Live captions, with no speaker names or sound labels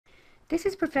This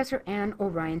is Professor Ann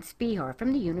Orion Spehar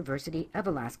from the University of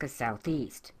Alaska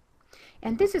Southeast.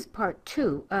 And this is part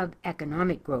 2 of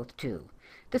Economic Growth 2,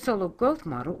 the Solow Growth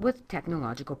Model with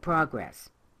Technological Progress.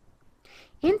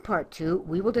 In part 2,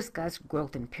 we will discuss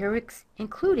growth empirics,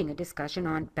 including a discussion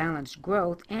on balanced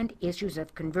growth and issues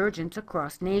of convergence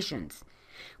across nations.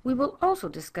 We will also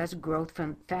discuss growth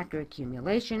from factor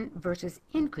accumulation versus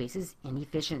increases in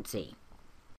efficiency.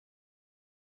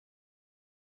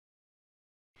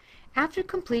 After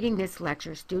completing this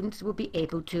lecture, students will be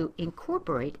able to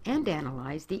incorporate and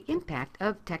analyze the impact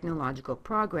of technological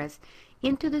progress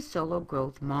into the Solow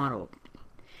Growth Model,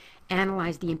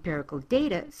 analyze the empirical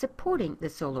data supporting the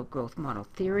Solow Growth Model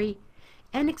theory,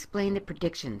 and explain the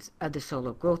predictions of the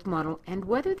Solow Growth Model and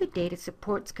whether the data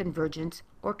supports convergence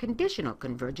or conditional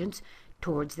convergence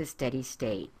towards the steady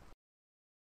state.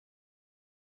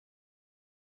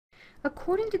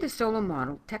 According to the Solow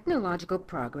model, technological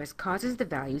progress causes the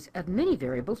values of many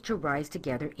variables to rise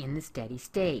together in the steady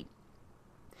state.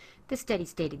 The steady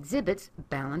state exhibits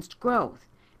balanced growth,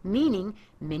 meaning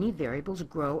many variables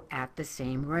grow at the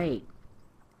same rate.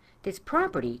 This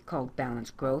property, called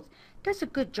balanced growth, does a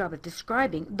good job of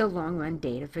describing the long-run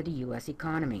data for the U.S.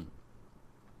 economy.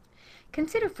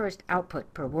 Consider first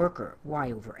output per worker,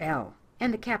 Y over L,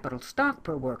 and the capital stock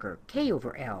per worker, K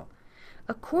over L.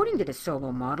 According to the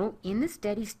Solow model, in the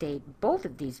steady state, both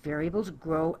of these variables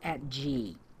grow at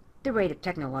G, the rate of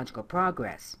technological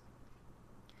progress.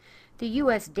 The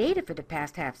U.S. data for the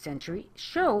past half-century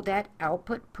show that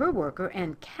output per worker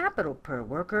and capital per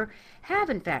worker have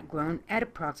in fact grown at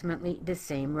approximately the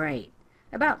same rate,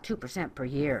 about 2% per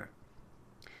year.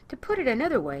 To put it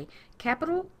another way,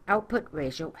 capital output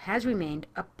ratio has remained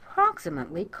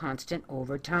approximately constant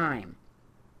over time.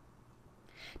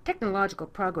 Technological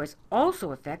progress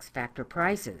also affects factor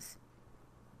prices.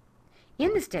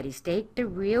 In the steady state, the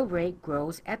real rate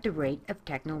grows at the rate of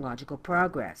technological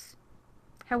progress.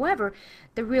 However,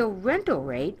 the real rental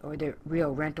rate, or the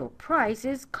real rental price,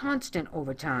 is constant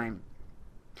over time.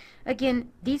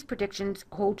 Again, these predictions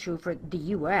hold true for the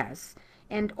U.S.,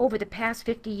 and over the past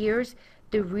 50 years,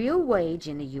 the real wage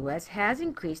in the U.S. has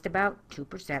increased about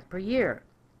 2% per year.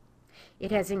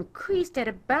 It has increased at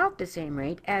about the same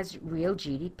rate as real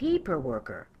GDP per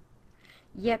worker.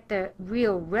 Yet the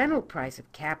real rental price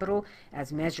of capital,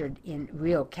 as measured in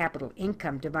real capital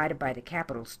income divided by the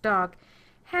capital stock,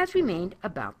 has remained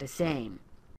about the same.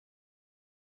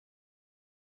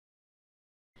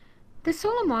 The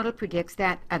Solow model predicts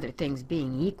that, other things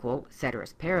being equal,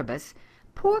 ceteris paribus,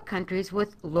 poor countries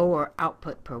with lower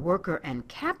output per worker and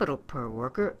capital per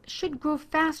worker should grow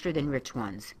faster than rich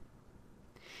ones.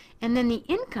 And then the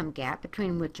income gap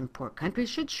between rich and poor countries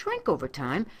should shrink over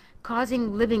time,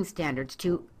 causing living standards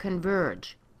to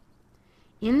converge.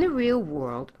 In the real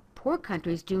world, poor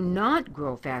countries do not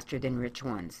grow faster than rich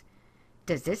ones.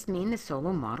 Does this mean the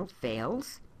Solow model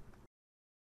fails?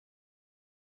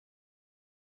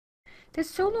 The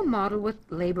Solow model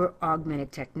with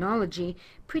labor-augmented technology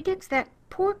predicts that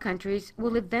poor countries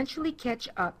will eventually catch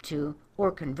up to,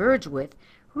 or converge with,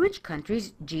 rich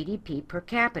countries' GDP per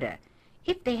capita,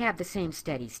 if they have the same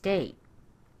steady state.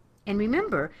 And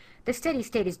remember, the steady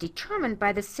state is determined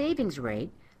by the savings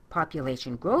rate,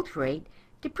 population growth rate,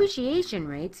 depreciation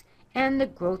rates, and the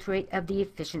growth rate of the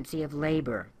efficiency of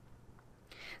labor.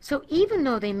 So even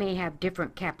though they may have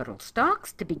different capital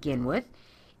stocks to begin with,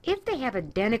 if they have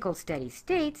identical steady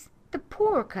states, the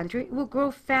poorer country will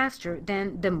grow faster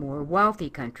than the more wealthy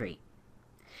country.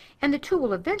 And the two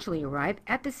will eventually arrive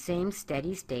at the same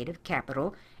steady state of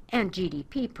capital and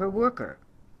GDP per worker.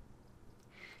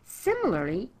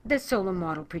 Similarly, the Solow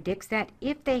model predicts that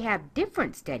if they have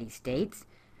different steady states,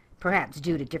 perhaps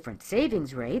due to different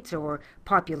savings rates or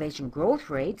population growth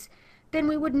rates, then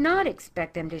we would not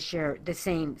expect them to share the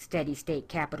same steady state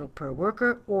capital per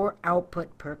worker or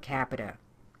output per capita.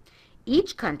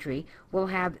 Each country will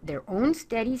have their own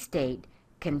steady state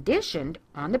conditioned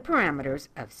on the parameters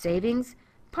of savings,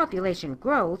 population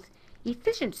growth,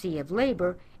 efficiency of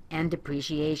labor, and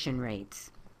depreciation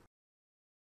rates.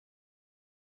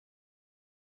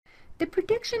 The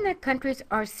prediction that countries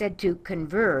are said to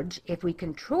converge if we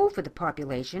control for the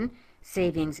population,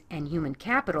 savings, and human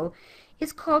capital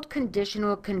is called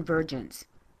conditional convergence.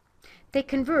 They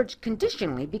converge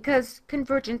conditionally because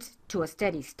convergence to a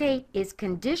steady state is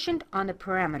conditioned on the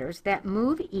parameters that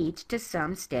move each to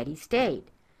some steady state,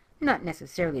 not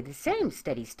necessarily the same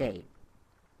steady state.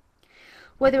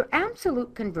 Whether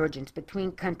absolute convergence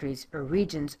between countries or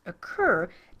regions occur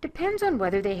depends on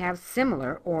whether they have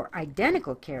similar or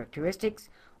identical characteristics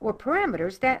or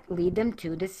parameters that lead them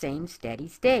to the same steady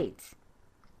states.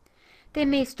 They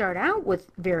may start out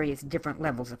with various different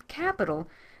levels of capital,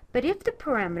 But if the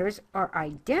parameters are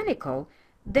identical,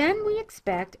 then we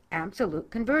expect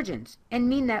absolute convergence and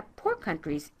mean that poor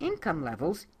countries' income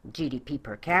levels, GDP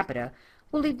per capita,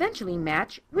 will eventually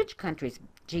match rich countries'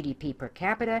 GDP per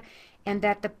capita, and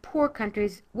that the poor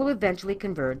countries will eventually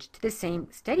converge to the same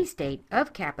steady state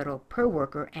of capital per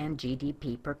worker and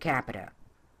GDP per capita.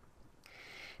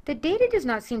 The data does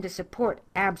not seem to support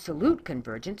absolute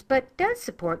convergence, but does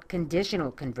support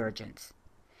conditional convergence.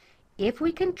 If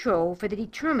we control for the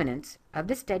determinants of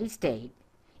the steady state,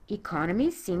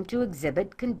 economies seem to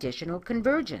exhibit conditional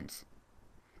convergence.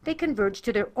 They converge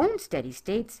to their own steady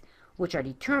states, which are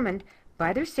determined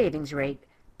by their savings rate,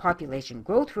 population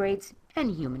growth rates,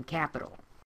 and human capital.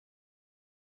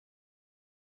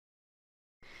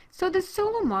 So the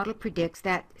Solow model predicts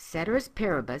that, ceteris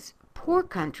paribus, poor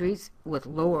countries with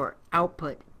lower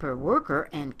output per worker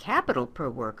and capital per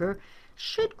worker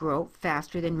should grow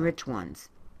faster than rich ones.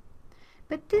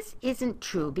 But this isn't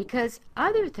true because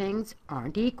other things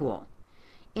aren't equal.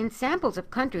 In samples of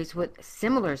countries with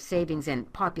similar savings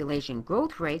and population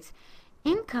growth rates,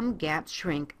 income gaps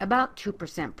shrink about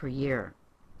 2% per year.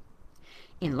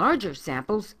 In larger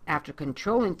samples, after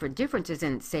controlling for differences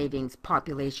in savings,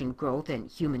 population growth, and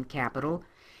human capital,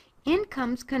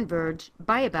 incomes converge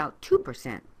by about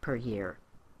 2% per year.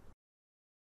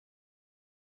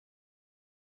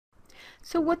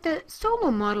 So what the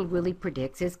Solow model really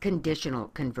predicts is conditional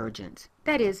convergence.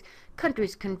 That is,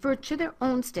 countries converge to their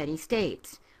own steady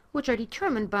states, which are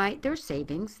determined by their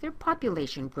savings, their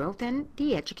population growth, and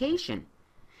the education.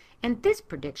 And this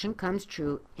prediction comes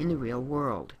true in the real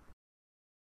world.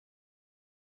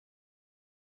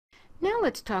 Now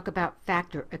let's talk about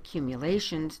factor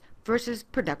accumulations versus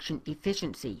production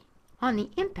efficiency on the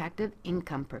impact of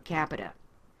income per capita.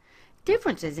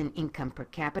 Differences in income per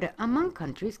capita among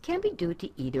countries can be due to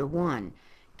either one,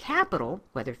 capital,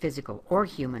 whether physical or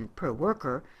human, per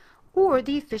worker, or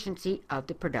the efficiency of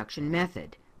the production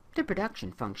method, the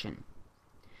production function.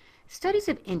 Studies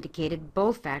have indicated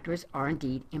both factors are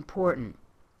indeed important.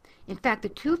 In fact, the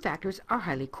two factors are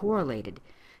highly correlated.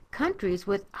 Countries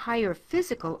with higher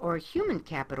physical or human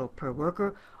capital per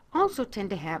worker also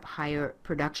tend to have higher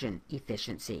production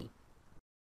efficiency.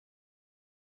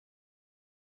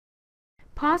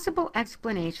 Possible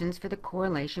explanations for the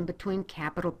correlation between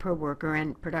capital per worker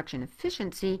and production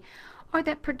efficiency are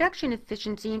that production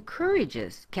efficiency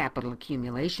encourages capital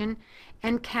accumulation,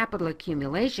 and capital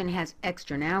accumulation has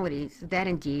externalities that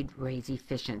indeed raise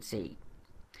efficiency.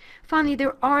 Finally,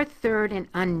 there are third and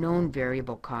unknown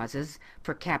variable causes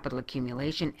for capital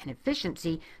accumulation and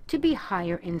efficiency to be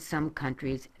higher in some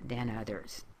countries than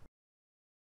others.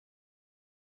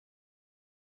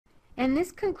 And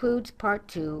this concludes Part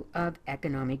 2 of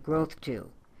Economic Growth 2,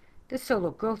 the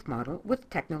Solow Growth Model with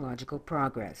Technological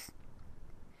Progress.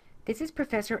 This is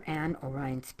Professor Anne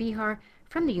Orion Spehar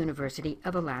from the University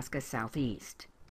of Alaska Southeast.